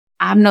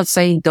I'm not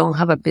saying don't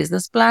have a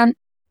business plan,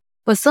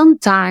 but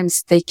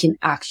sometimes taking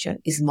action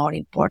is more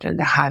important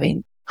than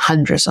having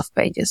hundreds of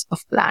pages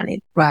of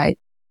planning, right?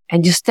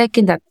 And just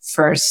taking that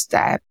first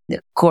step,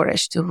 the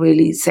courage to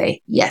really say,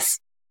 yes,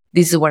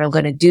 this is what I'm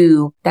going to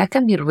do. That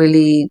can be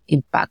really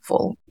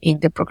impactful in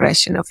the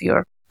progression of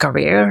your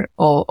career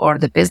or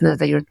the business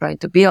that you're trying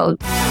to build.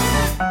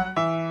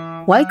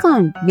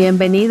 Welcome,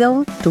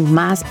 bienvenido to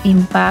Más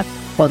Impact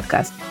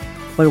Podcast,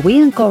 where we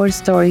uncover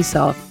stories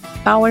of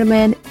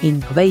empowerment,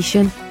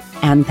 innovation,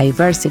 and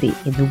diversity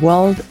in the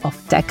world of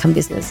tech and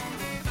business.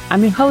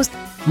 I'm your host,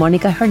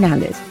 Monica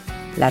Hernandez,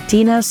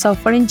 Latina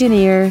software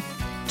engineer,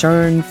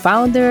 turned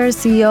founder,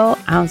 CEO,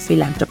 and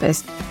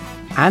philanthropist.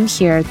 I'm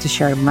here to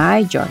share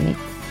my journey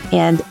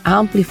and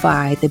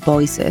amplify the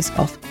voices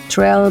of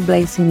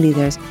trailblazing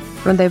leaders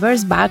from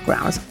diverse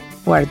backgrounds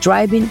who are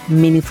driving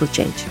meaningful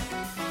change.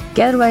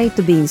 Get ready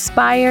to be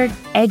inspired,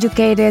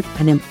 educated,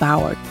 and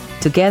empowered.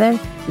 Together,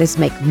 let's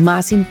make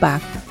mass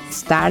impact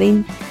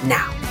starting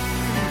now.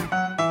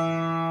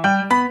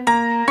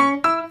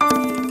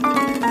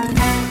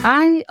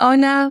 Hi,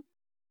 Ona.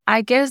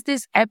 I guess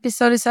this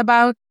episode is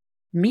about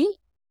me.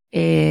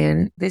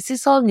 And this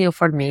is all new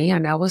for me.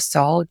 And I was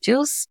told,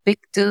 just speak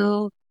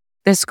to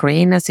the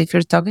screen as if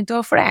you're talking to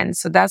a friend.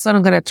 So that's what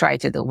I'm going to try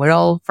to do. We're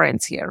all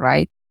friends here,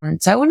 right?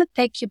 And so I want to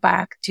take you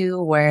back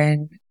to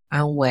when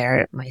and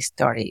where my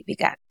story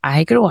began.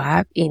 I grew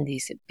up in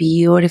this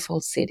beautiful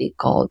city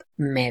called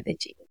Medellin,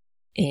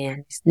 and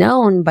it's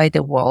known by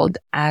the world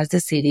as the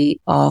city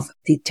of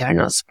the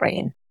eternal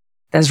spring.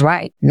 That's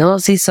right. No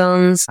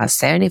seasons,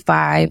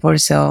 75 or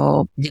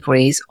so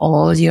degrees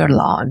all year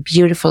long,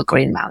 beautiful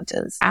green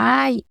mountains.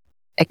 I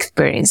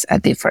experienced a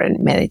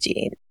different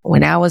Medellin.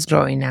 When I was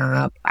growing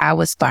up, I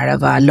was part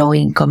of a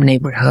low-income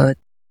neighborhood.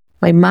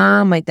 My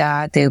mom, my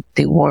dad,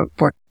 they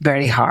worked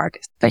very hard,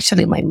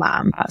 especially my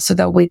mom, so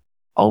that we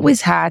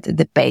always had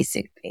the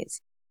basic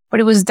things. But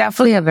it was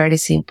definitely a very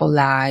simple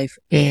life.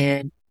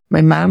 And my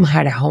mom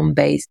had a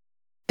home-based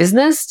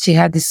business. She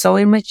had the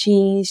sewing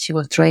machine. She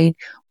would train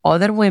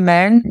other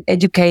women,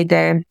 educate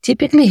them,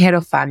 typically head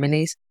of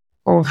families,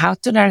 on how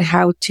to learn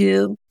how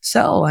to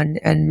sew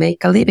and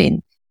make a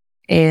living.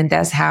 And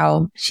that's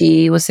how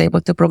she was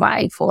able to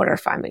provide for her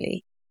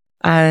family.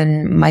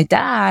 And my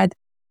dad,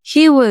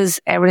 he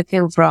was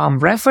everything from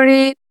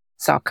referee.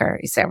 Soccer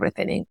is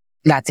everything in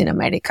Latin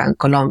America and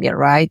Colombia,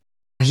 right?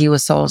 He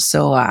was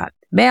also a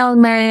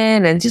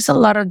mailman and just a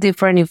lot of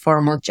different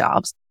informal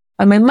jobs.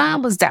 But my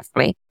mom was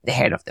definitely the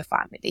head of the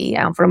family.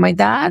 And from my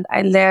dad,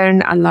 I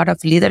learned a lot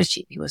of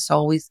leadership. He was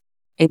always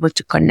able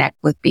to connect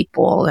with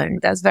people,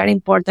 and that's very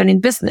important in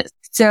business.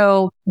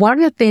 So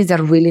one of the things that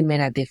really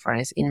made a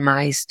difference in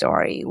my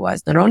story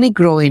was not only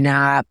growing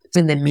up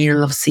in the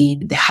middle of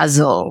seeing the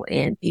hustle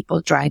and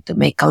people trying to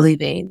make a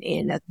living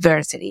in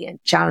adversity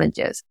and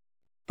challenges,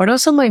 but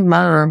also my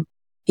mom,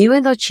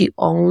 even though she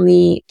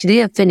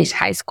didn't finish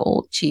high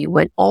school, she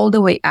went all the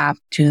way up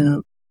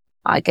to,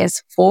 I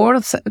guess,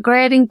 4th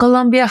grade in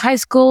Colombia high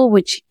school,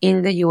 which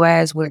in the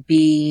US would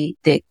be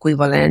the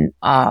equivalent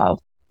of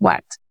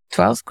what?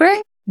 12th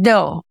grade?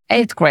 No,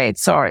 8th grade.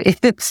 Sorry.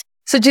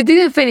 So she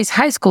didn't finish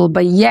high school,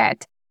 but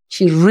yet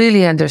she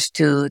really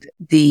understood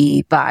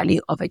the value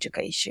of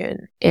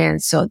education.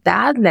 And so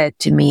that led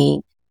to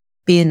me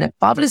being a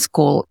public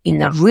school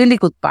in a really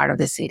good part of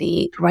the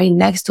city, right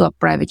next to a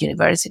private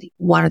university,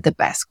 one of the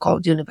best,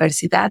 called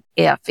Universidad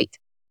EAFIT.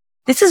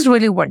 This is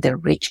really where the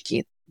rich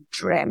kids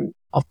dream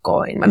of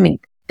going. I mean,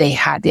 they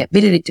had the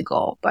ability to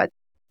go, but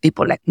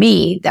people like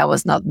me, that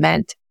was not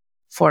meant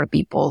for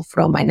people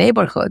from my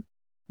neighborhood.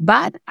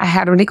 But I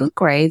had really good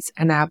grades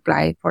and I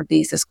applied for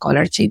this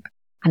scholarship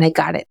and I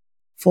got it.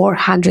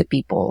 400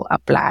 people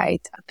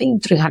applied, I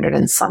think 300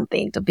 and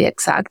something to be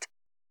exact.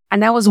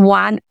 And I was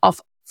one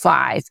of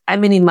 5. I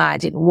mean,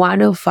 imagine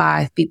 1 of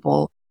 5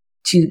 people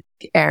to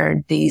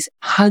earn this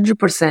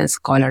 100%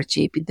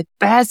 scholarship in the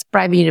best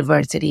private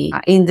university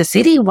in the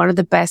city, one of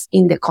the best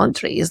in the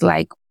country. It's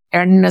like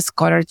earning a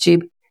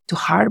scholarship to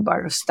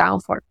Harvard or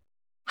Stanford.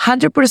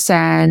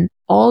 100%,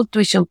 all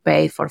tuition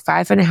paid for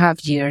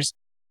 5.5 years.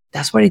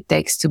 That's what it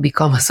takes to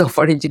become a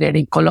software engineer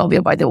in Colombia,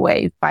 by the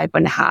way,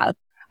 5.5.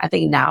 I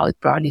think now it's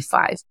probably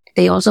 5.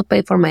 They also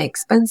paid for my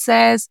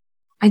expenses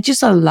and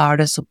just a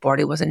lot of support.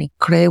 It was an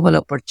incredible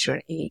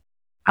opportunity.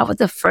 I was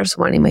the first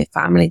one in my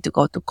family to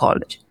go to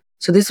college.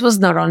 So this was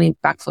not only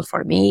impactful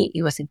for me,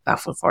 it was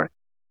impactful for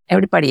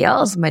everybody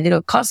else, my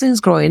little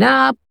cousins growing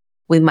up,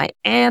 with my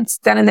aunts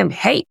telling them,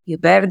 hey, you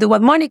better do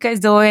what Monica is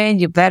doing.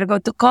 You better go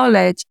to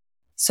college.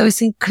 So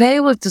it's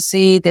incredible to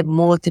see the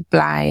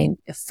multiplying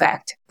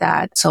effect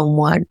that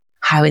someone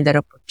having that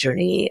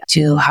opportunity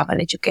to have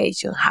an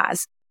education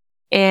has.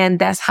 And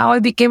that's how I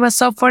became a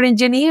software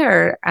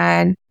engineer.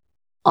 And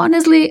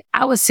honestly,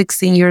 I was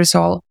 16 years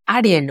old.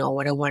 I didn't know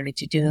what I wanted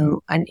to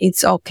do. And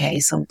it's okay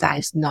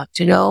sometimes not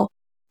to know.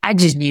 I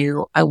just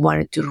knew I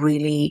wanted to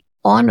really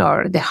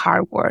honor the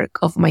hard work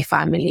of my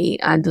family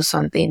and do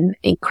something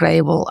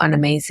incredible and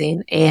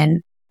amazing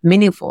and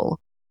meaningful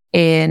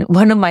And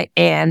one of my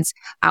aunts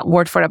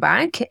worked for a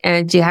bank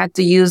and she had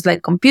to use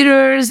like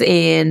computers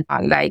and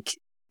like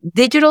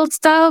digital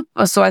stuff.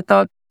 So I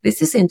thought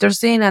this is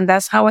interesting and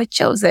that's how I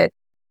chose it.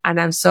 And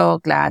I'm so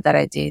glad that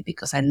I did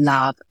because I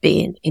love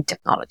being in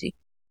technology.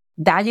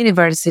 That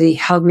university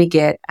helped me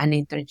get an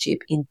internship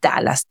in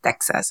Dallas,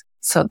 Texas.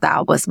 So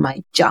that was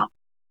my jump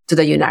to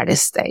the United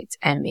States.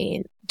 I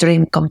mean,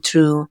 dream come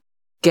true,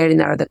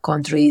 getting out of the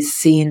country,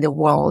 seeing the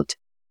world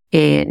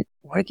and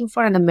working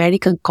for an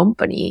American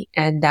company.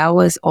 And that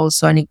was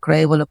also an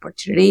incredible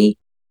opportunity.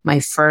 My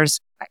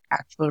first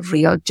actual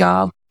real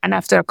job. And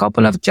after a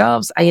couple of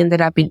jobs, I ended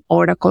up in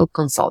Oracle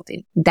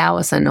Consulting. That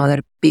was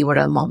another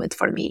pivotal moment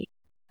for me.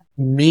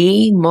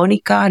 Me,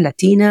 Monica,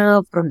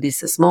 Latina from this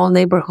small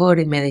neighborhood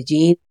in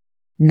Medellin,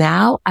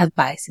 now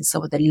advising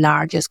some of the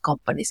largest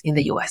companies in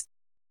the US.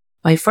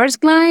 My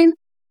first client,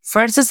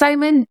 first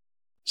assignment,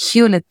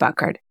 Hewlett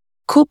Packard,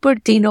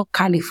 Cupertino,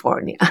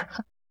 California.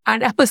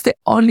 And I was the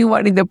only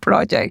one in the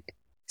project.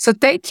 So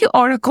thank you,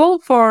 Oracle,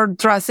 for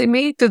trusting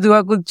me to do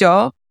a good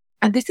job.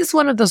 And this is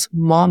one of those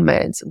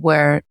moments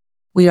where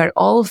we are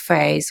all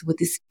faced with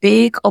these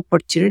big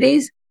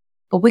opportunities,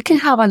 but we can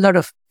have a lot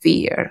of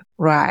fear,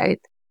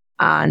 right?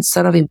 And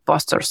sort of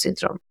imposter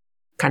syndrome.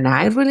 Can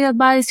I really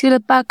advise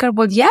Hewlett Packard?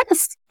 Well,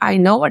 yes, I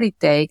know what it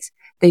takes.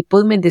 They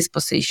put me in this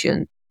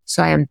position.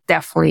 So I am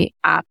definitely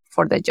up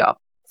for the job.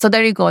 So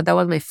there you go. That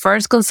was my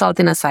first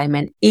consulting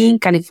assignment in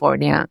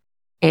California.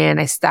 And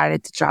I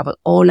started to travel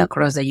all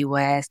across the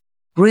US.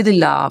 Really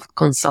loved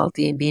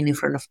consulting, being in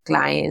front of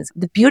clients.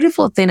 The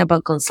beautiful thing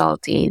about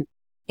consulting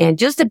and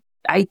just the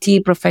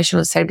IT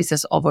professional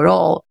services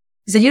overall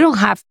is that you don't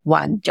have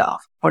one job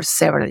for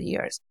several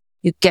years.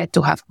 You get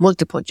to have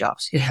multiple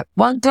jobs. You have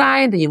one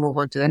client, then you move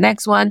on to the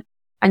next one.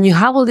 And you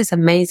have all these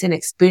amazing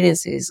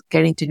experiences,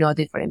 getting to know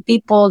different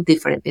people,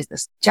 different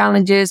business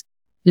challenges,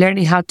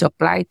 learning how to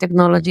apply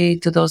technology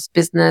to those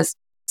business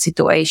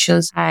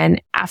situations.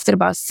 And after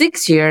about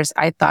 6 years,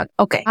 I thought,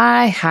 okay,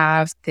 I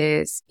have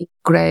this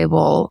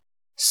incredible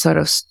sort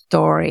of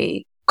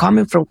story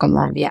coming from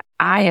Colombia.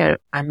 I am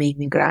an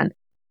immigrant.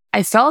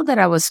 I felt that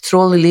I was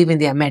truly living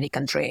the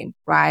American dream,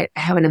 right? I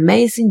have an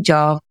amazing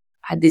job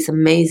at this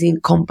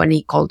amazing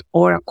company called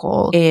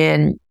Oracle.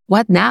 And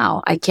what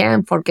now? I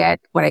can't forget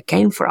where I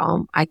came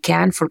from. I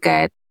can't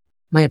forget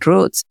my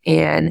roots.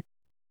 And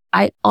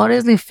I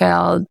honestly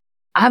felt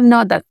I'm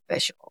not that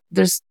special.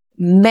 There's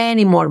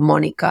many more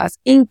Monicas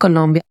in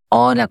Colombia,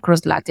 all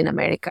across Latin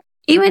America,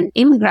 even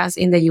immigrants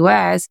in the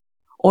US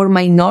or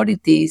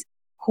minorities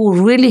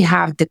who really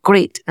have the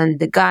grit and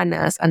the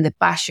ganas and the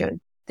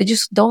passion. They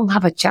just don't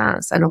have a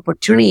chance, an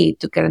opportunity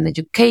to get an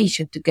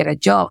education, to get a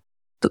job,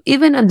 to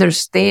even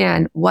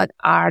understand what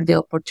are the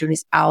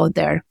opportunities out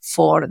there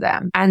for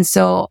them. And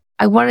so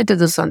I wanted to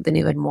do something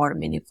even more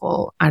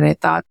meaningful. And I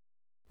thought,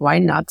 why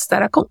not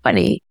start a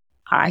company?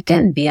 I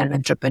can be an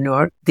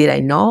entrepreneur. Did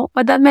I know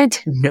what that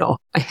meant? No,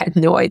 I had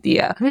no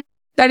idea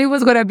that it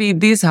was going to be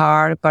this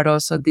hard, but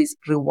also this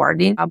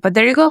rewarding. But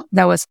there you go.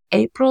 That was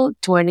April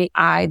 20.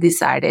 I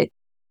decided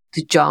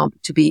to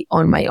jump to be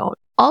on my own.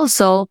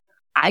 Also,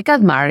 I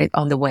got married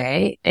on the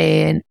way.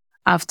 And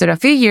after a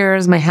few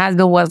years, my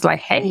husband was like,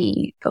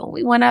 hey, don't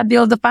we want to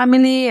build a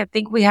family? I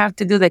think we have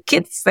to do the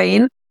kids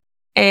thing.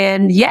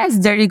 And yes,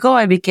 there you go.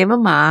 I became a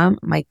mom.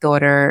 My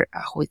daughter,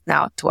 who is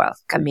now 12,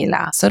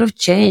 Camila, sort of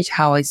changed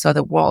how I saw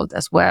the world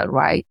as well,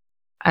 right?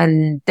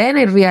 And then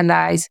I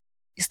realized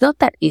it's not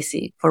that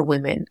easy for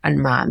women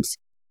and moms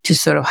to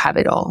sort of have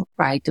it all,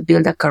 right? To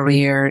build a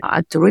career,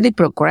 to really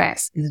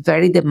progress. It's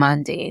very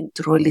demanding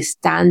to really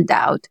stand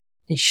out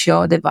and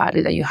show the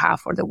value that you have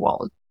for the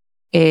world.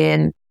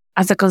 And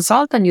as a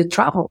consultant, you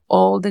travel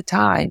all the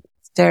time.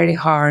 It's very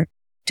hard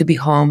to be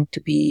home,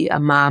 to be a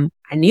mom,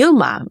 a new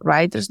mom,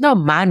 right? There's no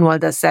manual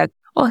that said,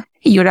 oh,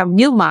 hey, you're a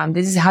new mom.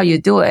 This is how you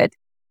do it.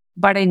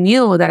 But I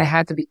knew that I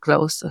had to be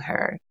close to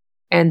her.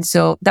 And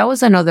so that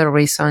was another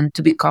reason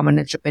to become an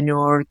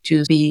entrepreneur,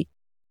 to be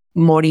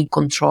more in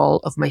control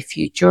of my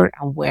future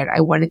and where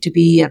I wanted to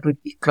be and really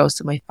be close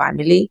to my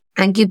family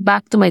and give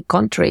back to my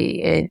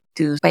country and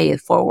to pay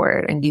it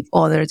forward and give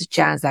others the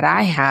chance that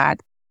I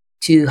had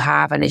to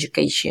have an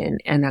education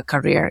and a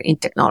career in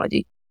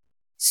technology.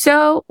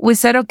 So we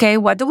said, okay,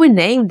 what do we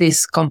name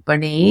this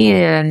company?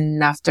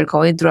 And after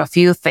going through a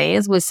few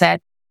things, we said,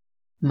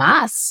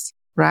 Más,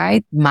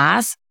 right?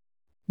 Más,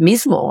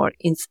 mismo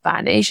in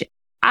Spanish.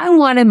 I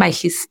wanted my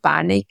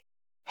Hispanic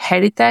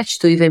heritage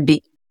to even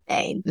be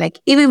named. Like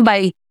even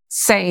by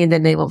saying the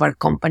name of our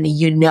company,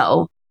 you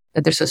know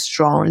that there's a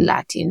strong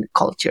Latin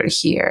culture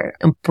here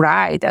and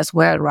pride as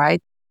well,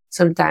 right?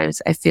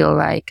 Sometimes I feel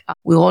like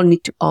we all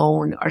need to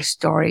own our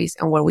stories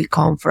and where we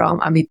come from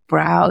and be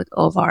proud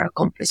of our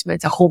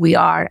accomplishments and who we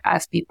are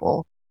as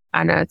people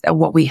and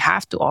what we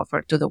have to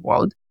offer to the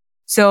world.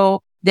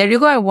 So there you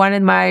go. I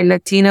wanted my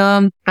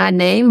Latino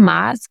name,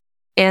 Más.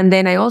 And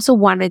then I also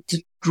wanted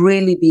to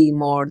really be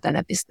more than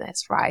a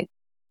business, right?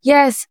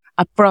 Yes,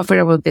 a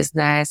profitable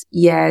business.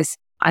 Yes,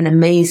 an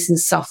amazing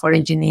software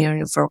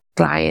engineering for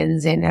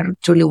clients. And I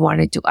truly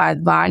wanted to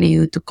add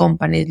value to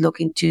companies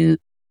looking to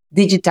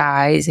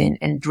digitize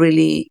and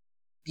really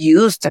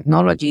use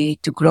technology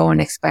to grow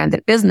and expand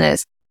their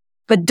business,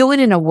 but do it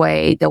in a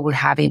way that will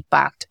have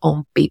impact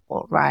on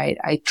people, right?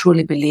 I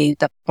truly believe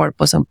that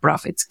purpose and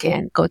profits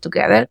can go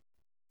together.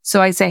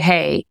 So I say,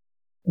 hey,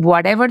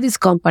 whatever this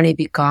company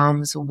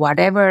becomes,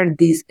 whatever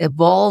this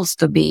evolves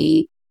to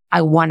be,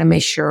 I want to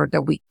make sure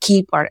that we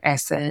keep our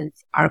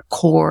essence, our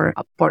core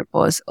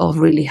purpose of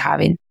really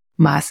having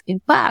mass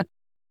impact.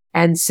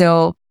 And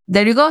so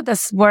there you go.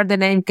 That's where the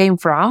name came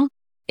from.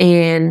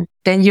 And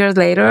 10 years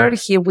later,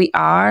 here we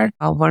are,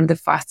 one of the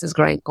fastest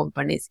growing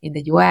companies in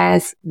the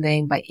US,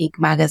 named by Inc.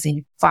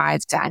 magazine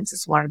 5 times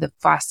as one of the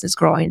fastest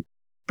growing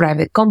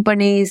private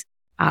companies.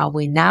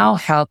 We now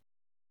help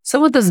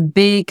some of those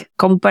big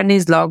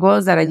companies'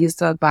 logos that I used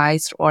to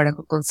advise through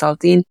Oracle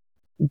Consulting.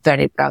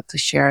 Very proud to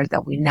share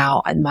that we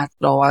now at Math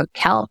Global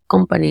help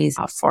companies,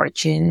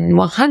 Fortune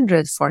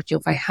 100, Fortune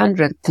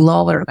 500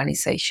 global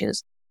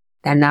organizations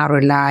that now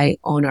rely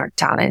on our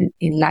talent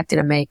in Latin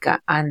America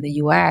and the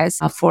US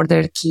for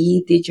their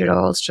key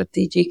digital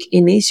strategic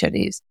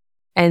initiatives.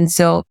 And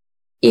so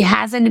it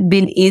hasn't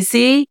been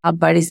easy,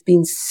 but it's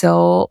been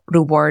so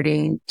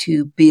rewarding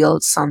to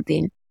build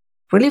something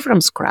really from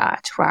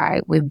scratch,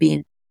 right? We've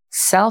been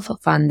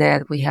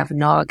self-funded. We have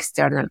no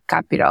external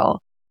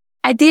capital.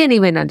 I didn't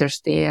even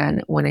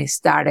understand when I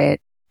started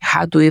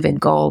how to even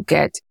go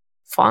get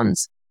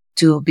funds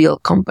to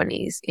build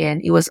companies.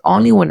 And it was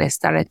only when I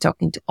started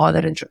talking to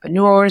other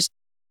entrepreneurs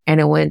and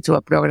I went to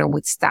a program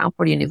with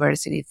Stanford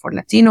University for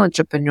Latino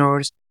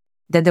entrepreneurs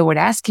that they were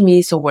asking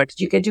me, so where did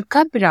you get your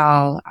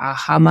capital?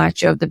 How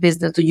much of the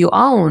business do you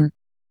own?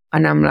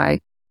 And I'm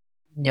like,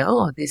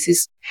 no,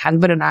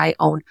 husband and I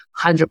own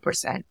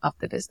 100% of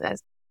the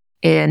business.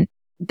 And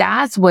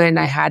that's when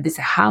I had this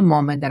aha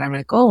moment that I'm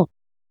like, oh,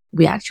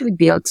 we actually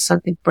built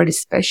something pretty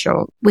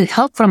special with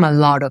help from a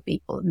lot of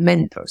people,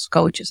 mentors,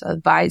 coaches,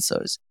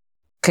 advisors,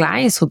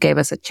 clients who gave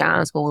us a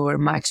chance when we were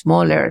much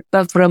smaller.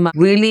 But from a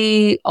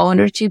really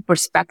ownership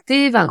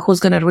perspective and who's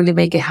going to really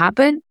make it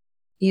happen,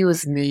 it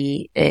was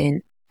me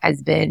and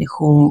husband,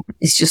 who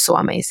is just so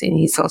amazing.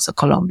 He's also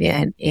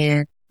Colombian,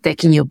 and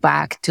taking you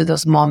back to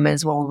those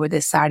moments when we were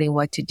deciding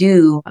what to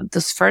do.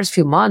 Those first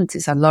few months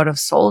is a lot of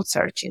soul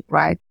searching,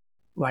 right?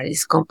 What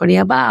is company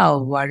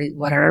about? What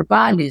are our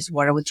values?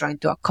 What are we trying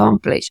to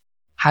accomplish?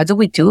 How do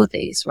we do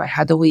this, right?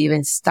 How do we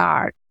even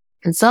start?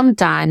 And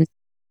sometimes,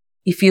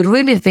 if you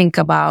really think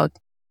about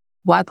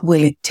what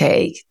will it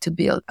take to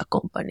build a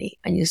company,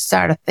 and you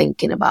start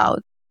thinking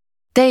about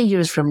 10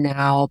 years from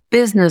now,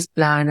 business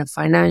plan and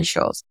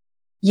financials.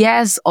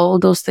 Yes, all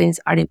those things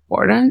are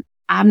important.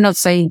 I'm not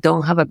saying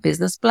don't have a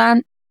business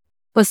plan,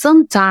 but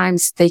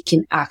sometimes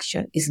taking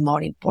action is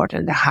more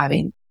important than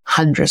having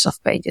hundreds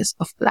of pages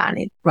of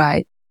planning,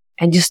 right?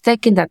 And just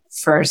taking that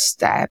first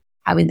step,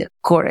 having the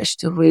courage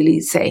to really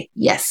say,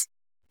 yes,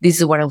 this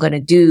is what I'm going to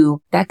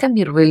do. That can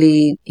be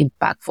really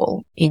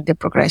impactful in the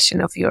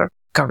progression of your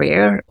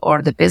career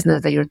or the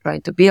business that you're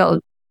trying to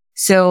build.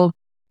 So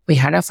we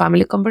had a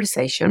family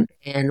conversation,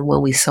 and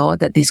when we saw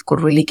that this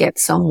could really get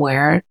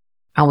somewhere,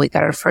 and we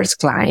got our first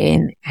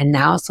client, and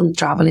now some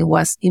traveling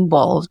was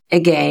involved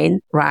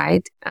again,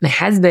 right? My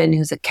husband,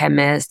 who's a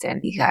chemist,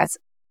 and he had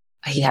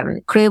an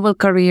incredible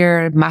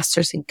career,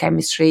 master's in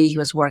chemistry. He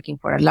was working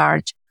for a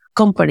large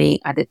company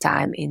at the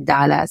time in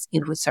Dallas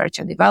in research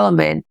and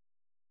development.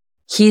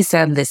 He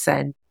said,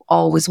 listen,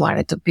 always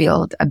wanted to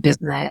build a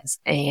business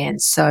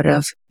and sort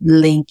of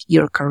link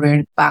your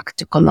career back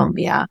to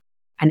Colombia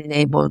and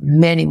enable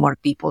many more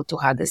people to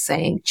have the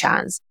same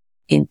chance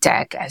in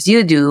tech as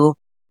you do.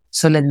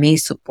 So let me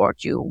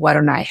support you. Why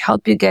don't I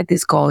help you get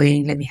this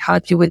going? Let me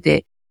help you with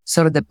the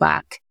sort of the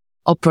back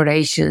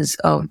operations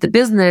of the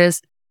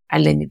business,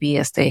 and let me be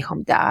a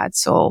stay-at-home dad.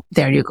 So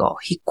there you go.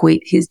 He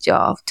quit his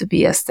job to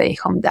be a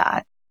stay-at-home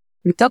dad.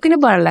 We're talking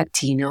about a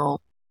Latino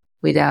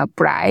with a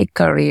bright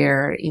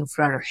career in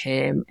front of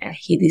him, and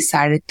he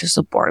decided to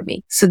support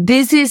me. So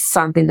this is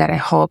something that I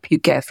hope you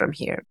get from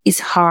here.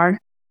 It's hard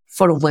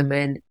for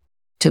women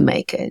to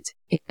make it.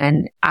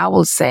 And I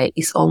will say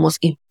it's almost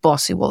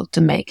impossible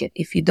to make it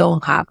if you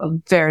don't have a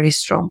very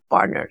strong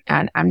partner.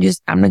 And I'm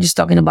not just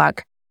talking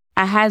about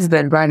a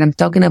husband, right? I'm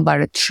talking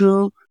about a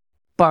true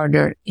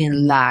partner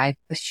in life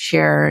that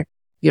share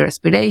your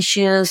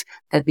aspirations,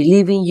 that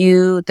believe in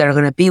you, that are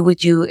going to be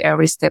with you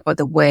every step of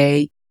the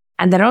way.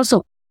 And that are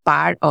also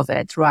part of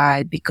it,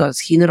 right? Because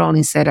he not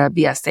only said I'd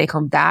be a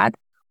stay-at-home dad,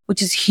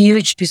 which is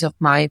huge peace of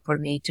mind for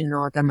me to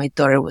know that my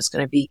daughter was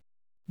going to be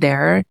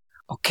there,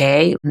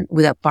 okay,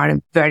 with a partner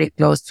very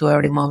close to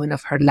every moment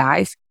of her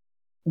life.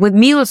 With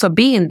me also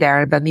being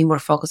there, but me more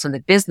focused on the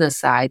business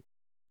side.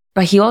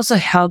 But he also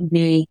helped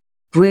me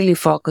really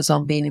focus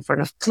on being in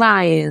front of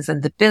clients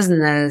and the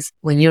business.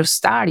 When you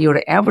start,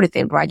 you're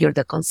everything, right? You're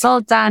the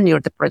consultant,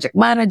 you're the project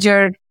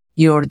manager,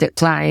 you're the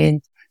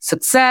client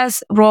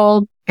success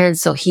role. And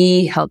so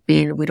he helped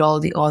me with all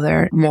the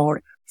other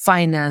more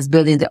finance,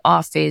 building the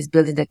office,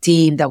 building the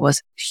team. That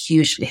was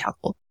hugely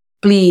helpful.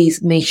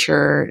 Please make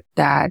sure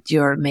that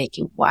you're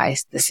making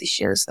wise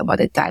decisions about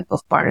the type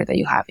of partner that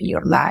you have in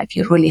your life.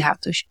 You really have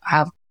to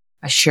have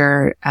a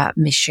shared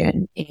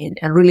mission and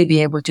really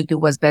be able to do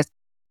what's best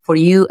for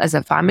you as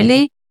a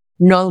family,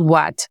 not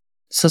what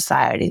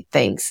society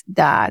thinks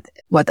that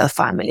what a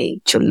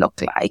family should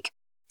look like.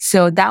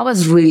 So that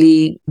was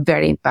really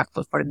very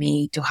impactful for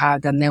me to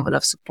have that level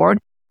of support.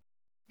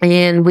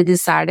 And we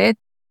decided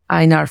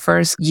in our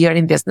first year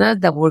in business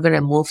that we're going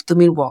to move to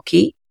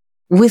Milwaukee,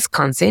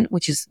 Wisconsin,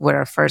 which is where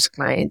our first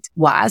client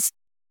was.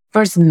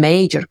 First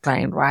major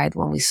client, right?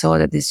 When we saw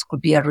that this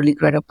could be a really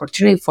great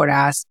opportunity for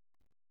us,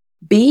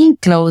 being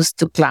close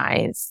to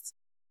clients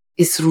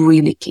is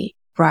really key,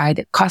 right?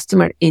 The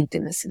customer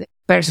intimacy, the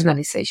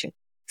personalization,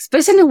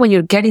 especially when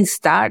you're getting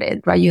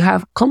started, right? You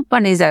have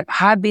companies that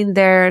have been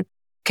there,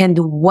 can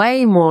do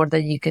way more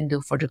than you can do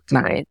for the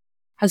client,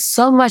 has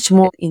so much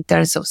more in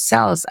terms of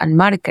sales and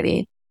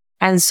marketing.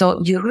 And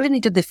so you really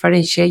need to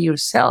differentiate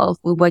yourself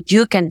with what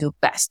you can do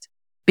best,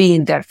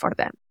 being there for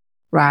them,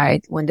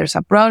 right? When there's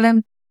a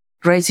problem,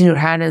 raising your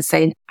hand and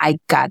saying, I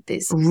got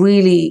this,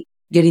 really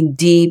getting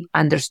deep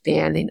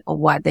understanding of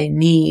what they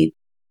need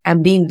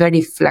and being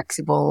very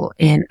flexible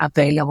and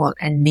available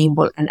and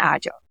nimble and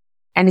agile.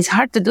 And it's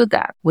hard to do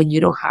that when you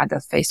don't have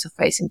that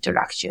face-to-face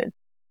interaction.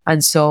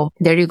 And so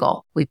there you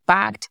go. We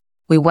packed,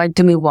 we went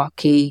to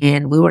Milwaukee,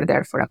 and we were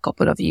there for a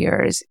couple of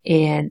years.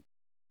 And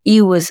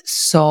it was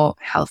so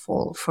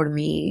helpful for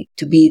me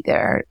to be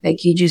there.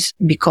 Like you just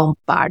become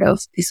part of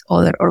this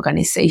other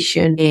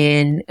organization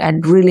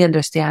and really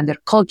understand their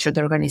culture,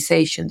 their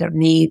organization, their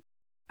need.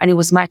 And it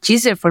was much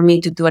easier for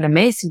me to do an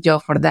amazing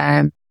job for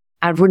them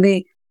and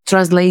really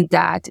translate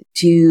that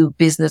to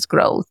business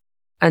growth.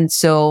 And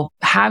so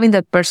having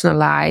that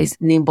personalized,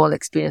 nimble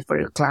experience for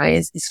your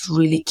clients is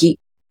really key.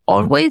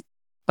 Always,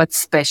 but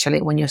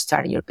especially when you're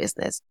starting your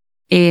business.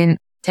 In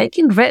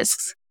taking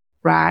risks,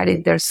 right?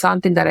 If there's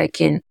something that I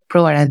can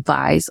provide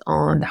advice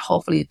on that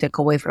hopefully you take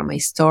away from my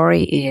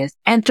story is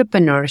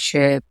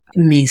entrepreneurship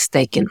means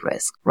taking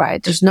risk,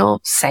 right? There's no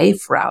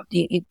safe route.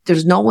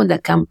 There's no one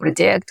that can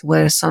predict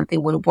whether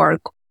something will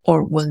work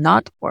or will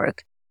not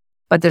work.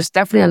 But there's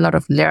definitely a lot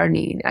of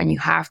learning and you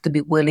have to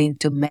be willing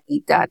to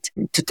make that,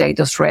 to take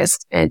those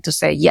risks and to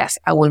say, yes,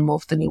 I will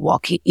move to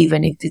Milwaukee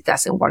even if it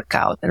doesn't work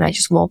out. And I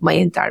just move my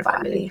entire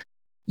family.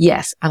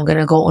 Yes, I'm going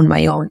to go on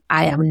my own.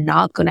 I am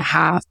not going to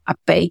have a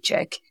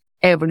paycheck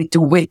every 2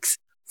 weeks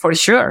for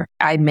sure.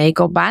 I may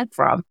go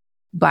bankrupt.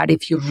 But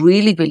if you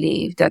really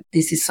believe that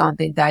this is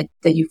something that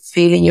you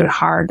feel in your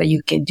heart that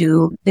you can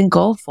do, then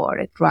go for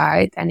it,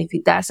 right? And if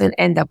it doesn't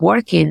end up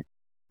working,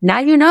 now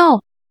you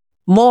know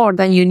more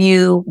than you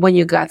knew when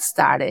you got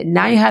started.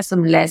 Now you have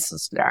some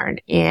lessons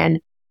learned. And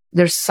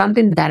there's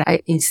something that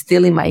I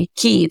instill in my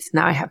kids.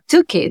 Now I have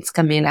 2 kids,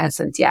 Camila and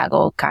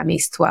Santiago.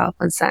 Cami's 12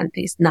 and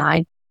Santi's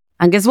 9.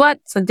 And guess what?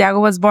 Santiago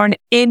was born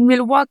in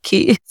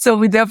Milwaukee. So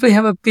we definitely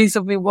have a piece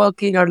of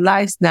Milwaukee in our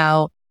lives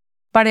now.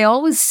 But I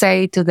always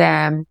say to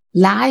them,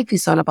 life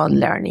is all about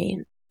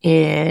learning.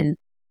 And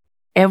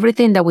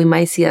everything that we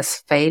might see as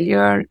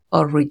failure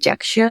or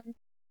rejection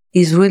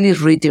is really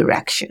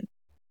redirection.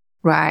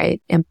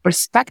 Right? And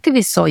perspective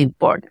is so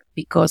important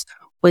because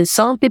when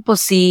some people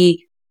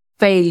see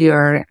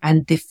failure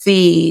and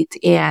defeat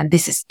and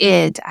this is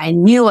it, I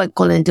knew I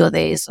couldn't do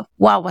this.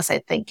 What was I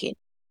thinking?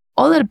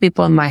 Other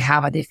people might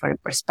have a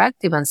different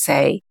perspective and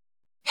say,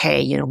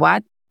 hey, you know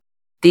what?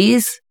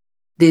 This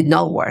did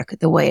not work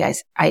the way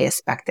I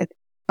expected.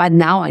 But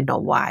now I know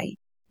why.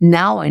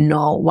 Now I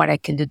know what I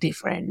can do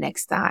different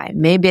next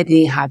time. Maybe I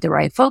didn't have the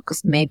right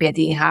focus. Maybe I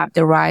didn't have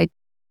the right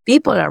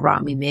people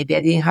around me. Maybe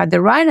I didn't have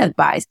the right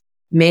advice.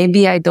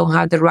 Maybe I don't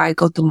have the right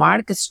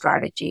go-to-market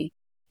strategy.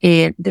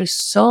 And there's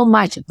so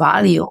much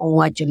value on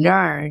what you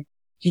learn.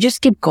 You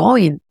just keep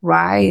going,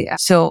 right?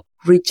 So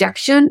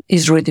rejection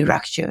is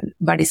redirection,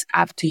 but it's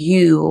up to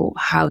you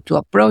how to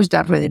approach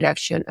that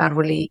redirection and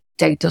really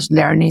take those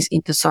learnings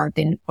into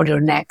something for your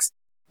next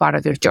part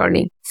of your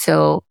journey.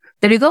 So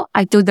there you go.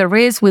 I took the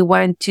risk. We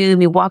went to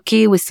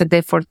Milwaukee. We stayed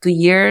there for 2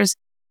 years.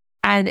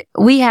 And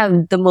we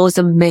have the most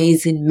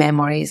amazing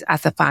memories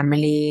as a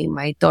family.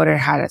 My daughter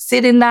had a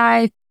city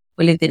life.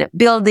 We lived in a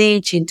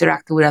building. She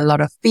interacted with a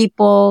lot of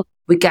people.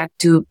 We got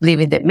to live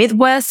in the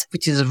Midwest,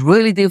 which is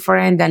really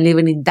different than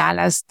living in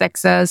Dallas,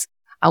 Texas.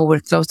 And we're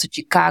close to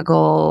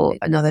Chicago,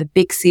 another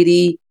big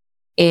city,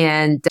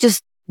 and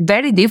just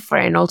very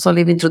different. Also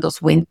living through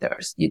those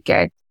winters. You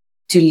get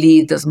to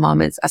live those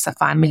moments as a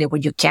family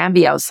where you can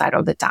be outside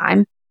all the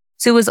time.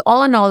 So it was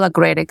all in all a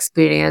great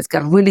experience,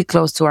 got really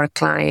close to our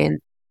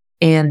client.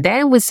 And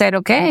then we said,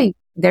 okay,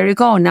 there you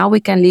go. Now we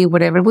can live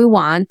whatever we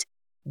want.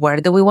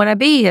 Where do we want to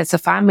be as a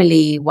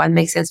family? What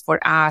makes sense for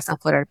us and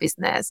for our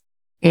business?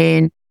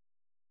 And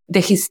the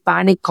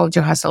Hispanic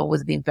culture has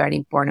always been very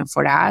important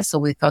for us. So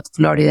we thought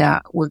Florida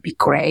would be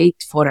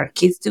great for our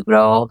kids to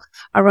grow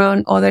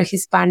around other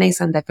Hispanics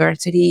and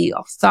diversity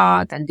of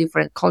thought and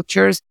different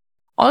cultures.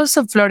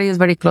 Also, Florida is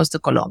very close to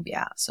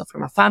Colombia. So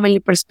from a family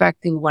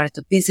perspective, we wanted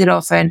to visit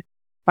often,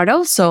 but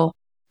also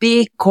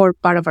big core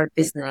part of our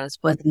business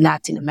was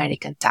Latin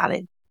American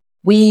talent.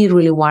 We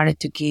really wanted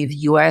to give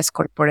U.S.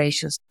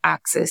 corporations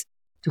access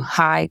to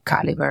high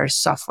caliber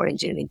software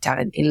engineering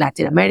talent in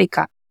Latin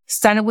America,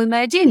 starting with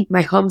Medellin,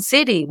 my home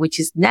city, which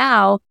is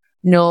now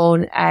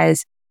known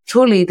as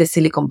truly the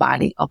Silicon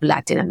Valley of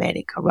Latin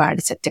America, right?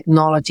 It's a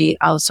technology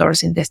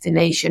outsourcing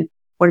destination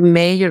where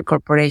major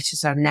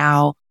corporations are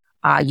now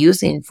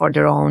using for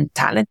their own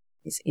talent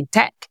is in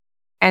tech.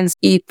 And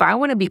if I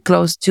want to be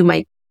close to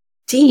my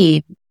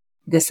team,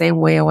 the same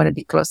way I want to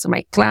be close to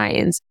my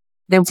clients,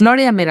 then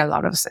Florida made a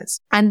lot of sense.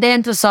 And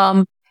then to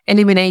some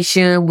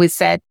elimination, we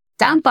said,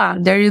 Tampa,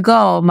 there you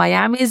go.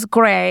 Miami is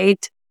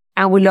great.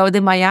 And we love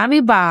the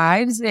Miami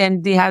vibes,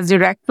 and it has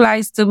direct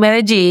flights to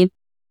Medellin,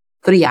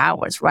 3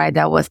 hours, right?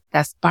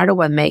 That's part of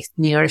what makes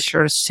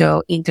nearshore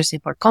so interesting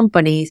for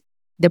companies,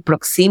 the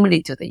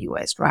proximity to the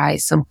US, right?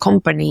 Some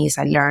companies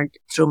I learned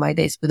through my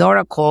days with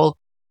Oracle,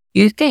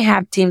 you can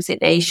have teams in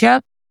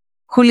Asia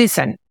who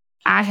listen.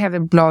 I have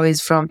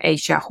employees from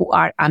Asia who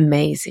are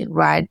amazing,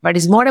 right? But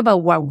it's more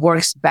about what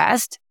works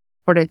best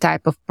for the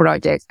type of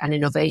project and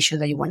innovation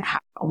that you want to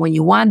have. When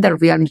you want the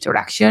real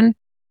interaction,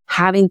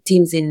 having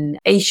teams in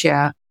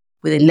Asia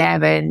with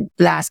 11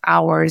 plus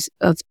hours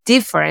of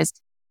difference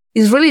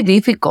is really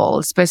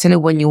difficult, especially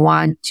when you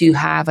want to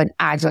have an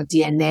agile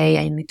DNA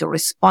and you need to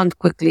respond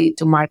quickly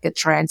to market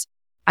trends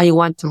and you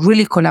want to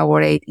really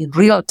collaborate in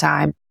real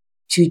time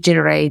to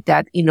generate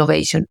that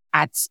innovation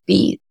at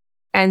speed.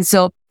 And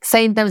so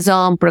same time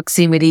zone,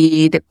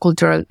 proximity, the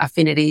cultural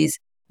affinities,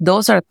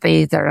 those are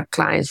things that our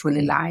clients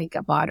really like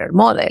about our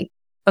model.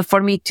 But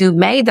for me to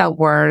make that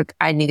work,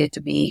 I needed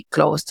to be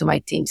close to my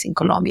teams in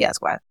Colombia as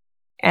well.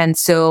 And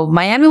so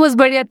Miami was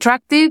very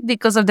attractive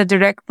because of the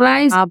direct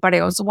flights, but I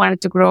also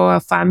wanted to grow a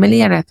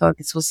family, and I thought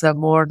this was a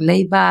more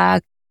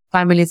laid-back,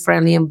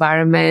 family-friendly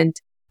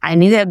environment. I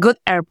needed a good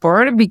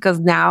airport because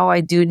now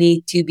I do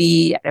need to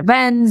be at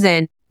events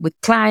and with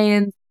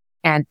clients,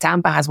 and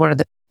Tampa has one of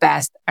the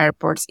best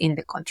airports in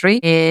the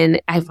country.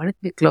 And I wanted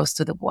to be close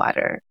to the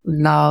water.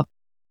 Love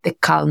the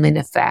calming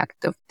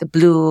effect of the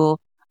blue.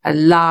 I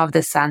love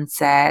the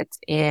sunset.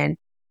 And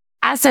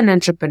as an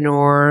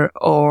entrepreneur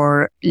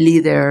or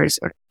leaders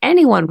or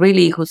anyone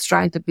really who's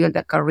trying to build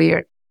a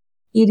career,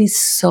 it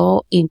is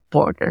so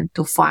important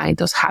to find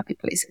those happy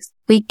places.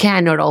 We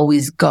cannot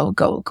always go,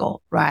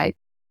 right?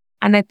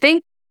 And I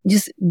think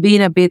just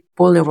being a bit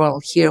vulnerable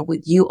here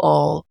with you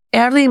all,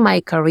 early in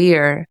my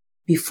career,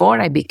 before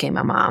I became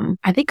a mom,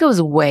 I think I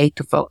was way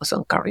too focused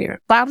on career,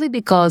 partly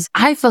because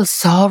I felt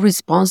so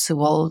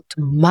responsible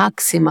to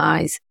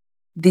maximize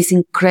this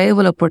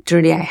incredible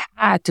opportunity I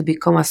had to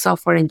become a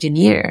software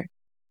engineer.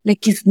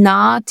 Like it's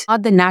not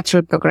the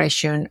natural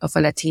progression of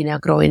a Latina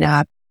growing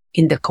up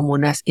in the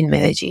comunas in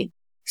Medellin.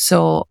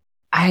 So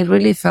I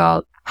really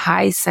felt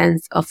high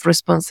sense of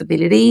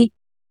responsibility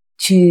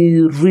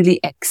to really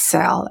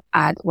excel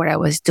at what I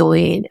was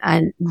doing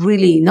and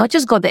really not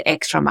just go the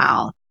extra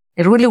mile.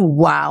 It really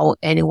wow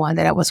anyone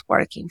that I was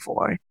working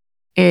for.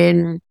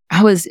 And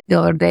I was the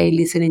other day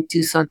listening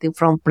to something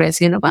from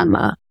President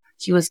Obama.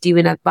 He was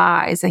giving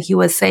advice and he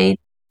was saying,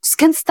 just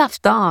get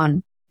stuff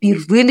done. Be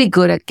really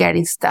good at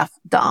getting stuff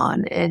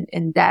done.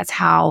 And that's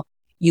how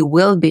you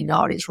will be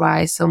noticed,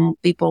 right? Some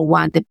people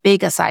want the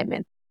big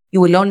assignment.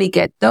 You will only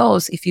get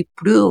those if you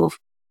prove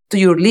to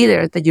your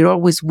leader that you're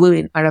always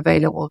willing and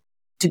available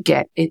to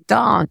get it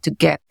done, to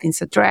get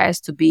things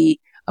addressed, to be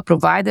a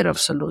provider of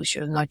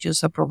solutions, not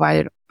just a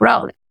provider of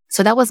problems.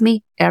 So that was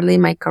me early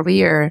in my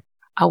career.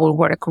 I will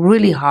work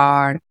really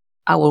hard.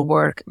 I will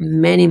work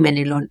many,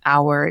 many long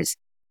hours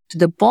to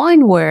the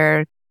point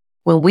where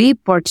when we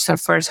purchased our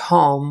first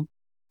home,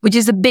 which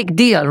is a big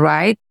deal,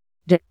 right?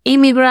 You're an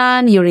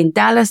immigrant, you're in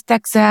Dallas,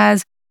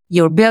 Texas,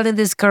 you're building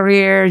this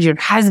career. Your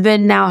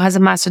husband now has a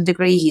master's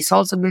degree. He's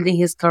also building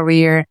his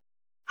career.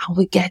 And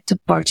we get to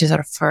purchase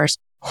our first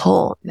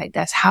home. Like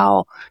that's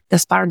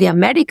part of the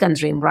American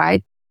dream,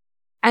 right?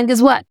 And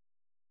guess what?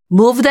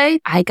 Move day,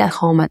 I got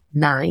home at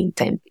 9,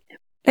 10 p.m.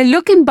 And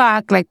looking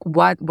back, like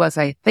what was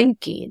I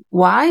thinking?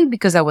 Why?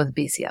 Because I was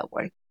busy at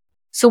work.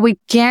 So we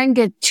can't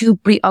get too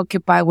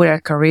preoccupied with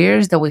our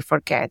careers that we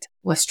forget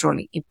what's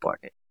truly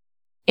important.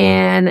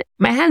 And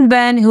my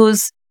husband,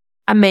 who's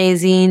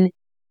amazing,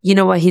 you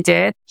know what he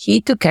did?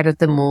 He took care of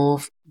the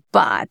move,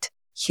 but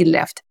he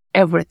left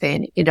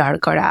everything in our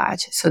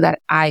garage so that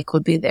I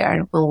could be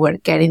there when we're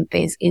getting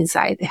things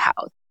inside the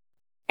house.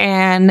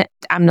 And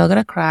I'm not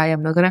going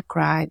to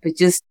cry, but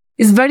just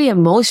it's very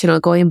emotional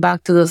going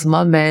back to those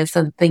moments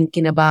and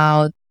thinking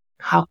about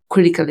how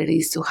critical it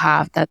is to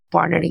have that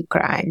partner in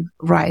crime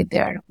right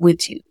there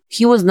with you.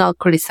 He was not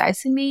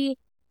criticizing me.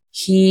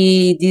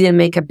 He didn't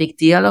make a big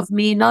deal of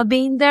me not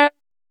being there.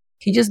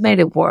 He just made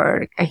it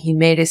work and he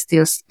made it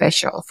still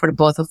special for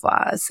both of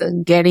us.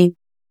 And getting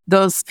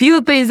those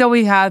few things that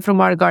we had from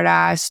our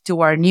garage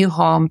to our new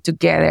home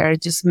together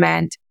just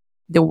meant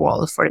the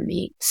world for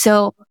me.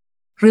 So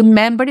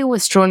remembering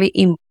what's truly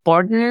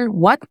important,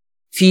 what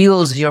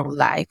fuels your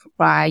life,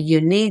 right?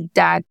 You need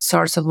that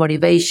source of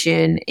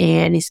motivation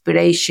and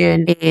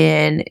inspiration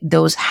in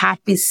those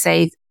happy,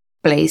 safe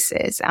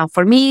places. And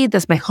for me,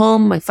 that's my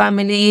home, my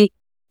family,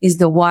 is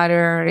the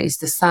water, is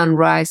the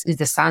sunrise, is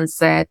the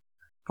sunset.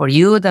 For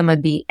you, that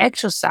might be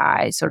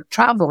exercise or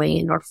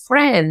traveling or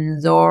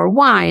friends or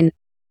wine.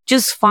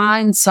 Just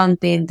find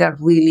something that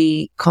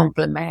really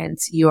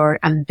complements your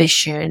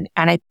ambition.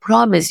 And I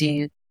promise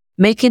you,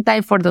 making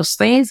time for those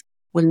things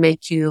will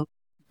make you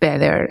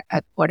better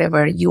at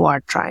whatever you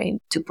are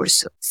trying to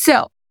pursue.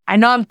 So I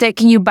know I'm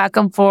taking you back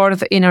and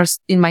forth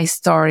in my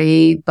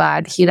story,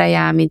 but here I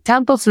am in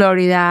Tampa,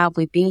 Florida.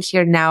 We've been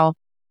here now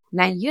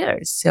 9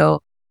 years.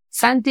 So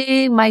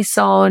Santi, my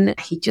son,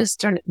 he just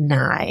turned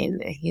 9.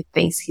 He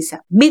thinks he's a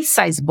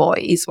mid-sized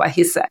boy, is what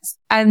he says.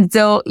 And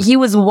so he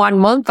was 1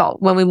 month old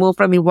when we moved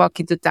from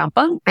Milwaukee to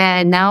Tampa.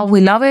 And now we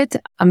love it.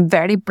 I'm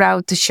very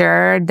proud to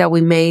share that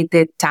we made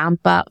the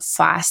Tampa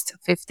Fast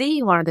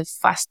 50, one of the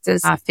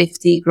fastest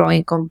 50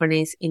 growing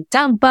companies in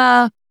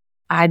Tampa.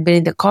 I had been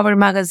in the cover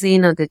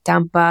magazine of the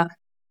Tampa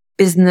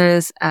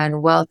Business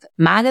and Wealth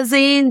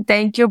magazine.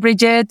 Thank you,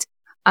 Bridget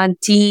and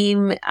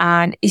team.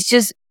 And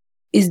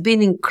it's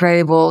been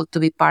incredible to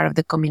be part of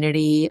the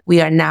community. We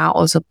are now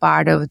also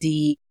part of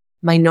the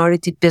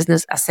Minority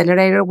Business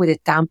Accelerator with the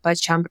Tampa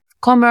Chamber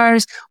of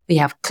Commerce. We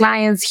have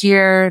clients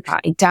here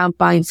in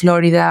Tampa, in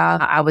Florida.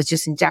 I was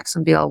just in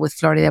Jacksonville with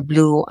Florida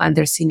Blue and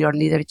their senior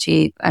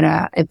leadership at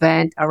an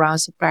event around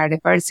supplier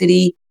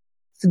diversity.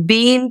 So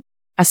being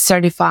a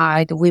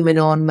certified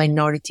women-owned,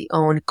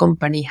 minority-owned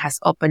company has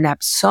opened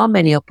up so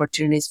many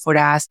opportunities for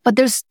us. But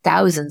there's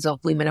thousands of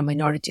women and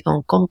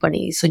minority-owned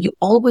companies. So you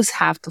always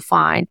have to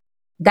find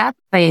that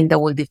thing that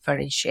will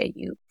differentiate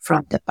you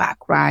from the pack,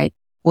 right?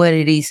 Whether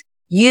it is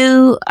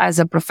you as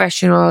a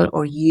professional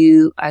or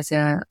you as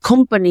a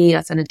company,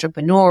 as an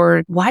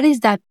entrepreneur, what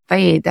is that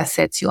thing that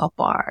sets you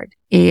apart?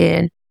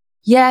 And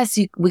yes,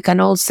 we can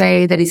all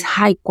say that it's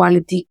high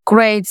quality,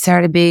 great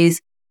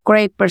service,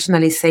 great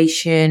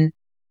personalization,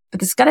 but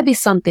there's got to be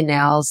something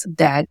else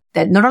that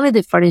not only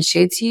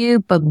differentiates you,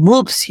 but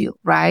moves you,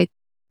 right?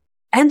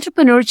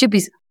 Entrepreneurship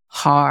is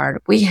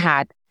hard. We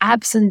had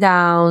ups and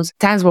downs,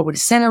 times where we're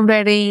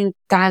celebrating,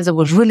 times that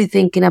we're really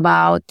thinking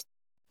about,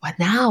 but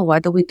now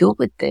what do we do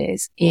with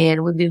this?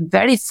 And we've been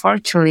very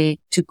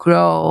fortunate to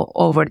grow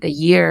over the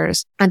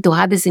years and to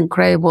have these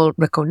incredible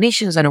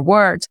recognitions and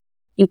awards,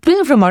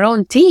 including from our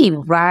own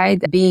team, right?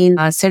 Being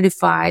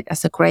certified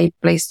as a great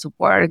place to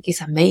work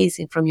is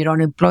amazing from your own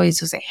employees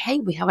who say, hey,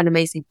 we have an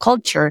amazing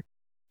culture,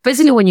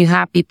 especially when you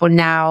have people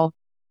now.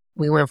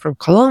 We went from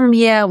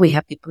Colombia, we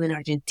have people in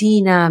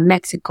Argentina,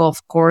 Mexico,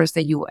 of course,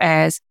 the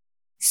US.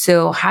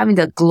 So having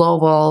the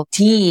global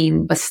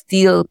team, but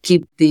still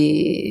keep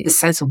the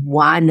sense of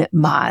one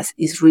mass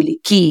is really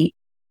key.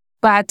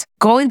 But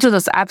going through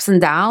those ups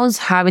and downs,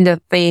 having the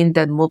thing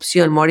that moves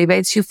you and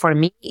motivates you, for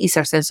me, is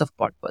our sense of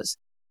purpose.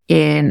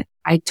 And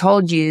I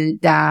told you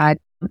that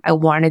I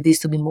wanted this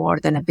to be more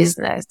than a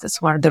business.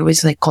 That's one of the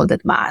reasons I called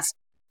it mass.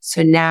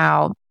 So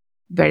now,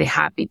 very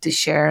happy to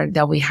share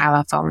that we have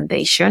a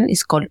foundation.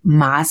 It's called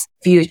Mass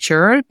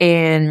Future.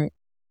 And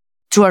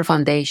through our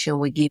foundation,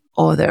 we give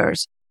other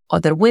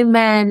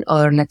women,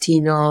 other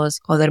Latinos,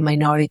 other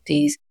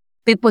minorities,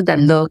 people that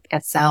look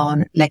and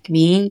sound like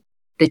me,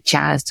 the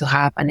chance to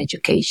have an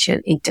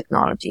education in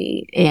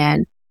technology.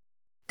 And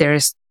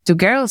there's 2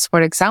 girls,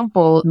 for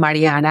example,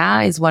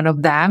 Mariana is one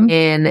of them,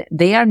 and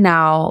they are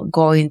now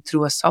going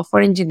through a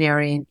software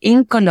engineering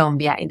in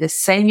Colombia in the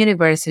same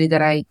university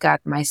that I got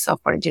my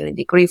software engineering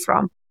degree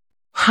from.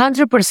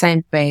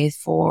 100% paid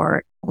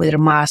for with their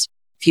Mass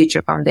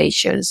Future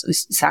Foundations.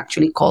 It's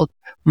actually called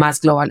Mass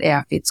Global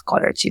EAFIT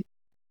Scholarship.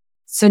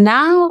 So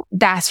now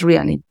that's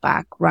real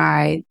impact,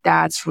 right?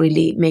 That's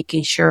really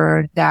making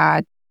sure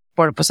that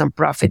purpose and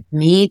profit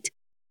meet.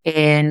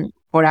 And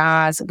for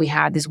us, we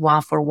have this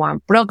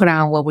 1-for-1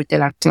 program where we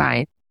tell our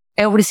client,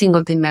 every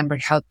single team member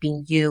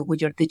helping you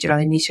with your digital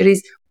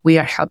initiatives, we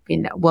are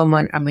helping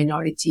women and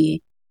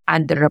minority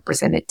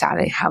underrepresented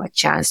talent have a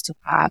chance to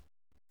have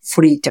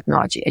free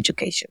technology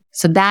education.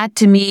 So that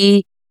to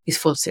me is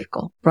full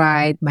circle,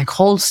 right? My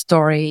whole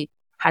story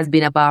has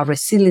been about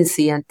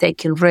resiliency and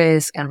taking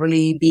risks and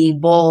really being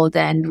bold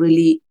and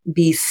really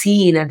be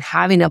seen and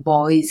having a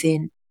voice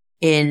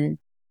in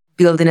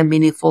building a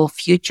meaningful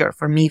future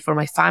for me, for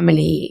my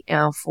family,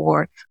 and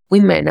for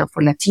women and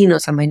for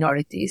Latinos and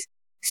minorities.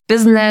 It's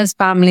business,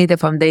 family, the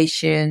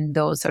foundation.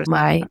 Those are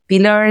my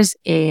pillars.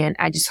 And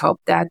I just hope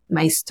that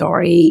my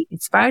story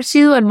inspires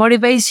you and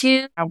motivates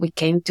you. We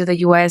came to the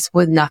US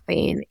with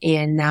nothing,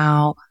 and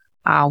now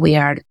we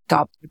are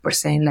top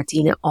 3%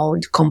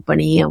 Latino-owned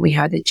company, and we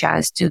had the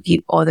chance to give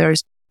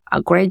others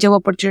great job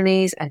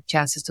opportunities and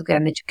chances to get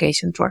an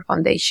education through our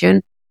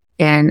foundation.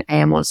 And I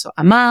am also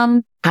a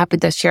mom. Happy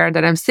to share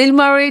that I'm still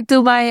married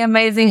to my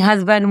amazing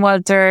husband,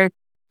 Walter.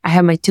 I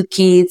have my 2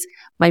 kids.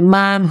 My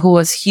mom, who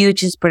was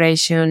huge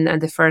inspiration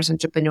and the first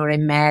entrepreneur I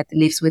met,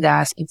 lives with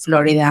us in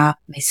Florida.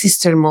 My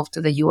sister moved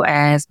to the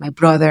US, my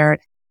brother.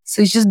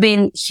 So it's just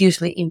been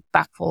hugely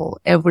impactful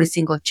every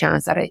single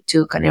chance that I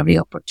took and every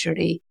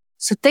opportunity.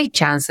 So take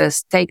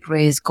chances, take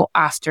risks, go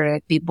after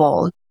it, be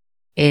bold,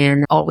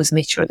 and always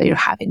make sure that you're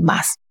having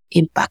mass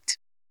impact.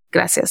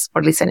 Gracias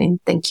for listening.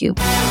 Thank you.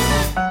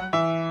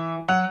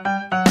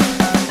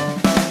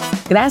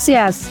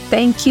 Gracias.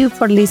 Thank you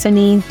for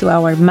listening to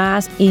our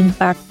Mass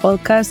Impact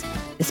podcast,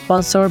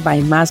 sponsored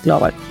by Mass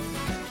Global.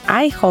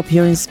 I hope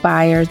you're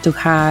inspired to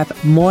have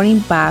more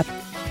impact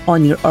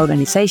on your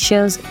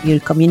organizations, your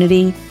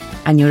community,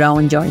 and your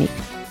own journey.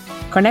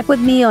 Connect with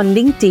me on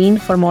LinkedIn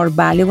for more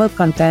valuable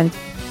content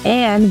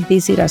and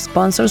visit our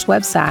sponsor's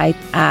website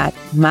at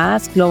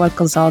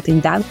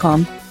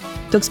massglobalconsulting.com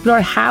to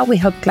explore how we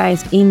help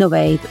clients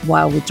innovate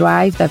while we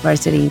drive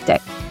diversity in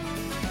tech.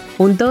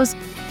 Juntos,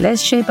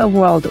 let's shape a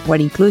world where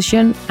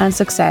inclusion and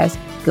success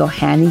go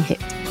hand in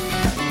hand.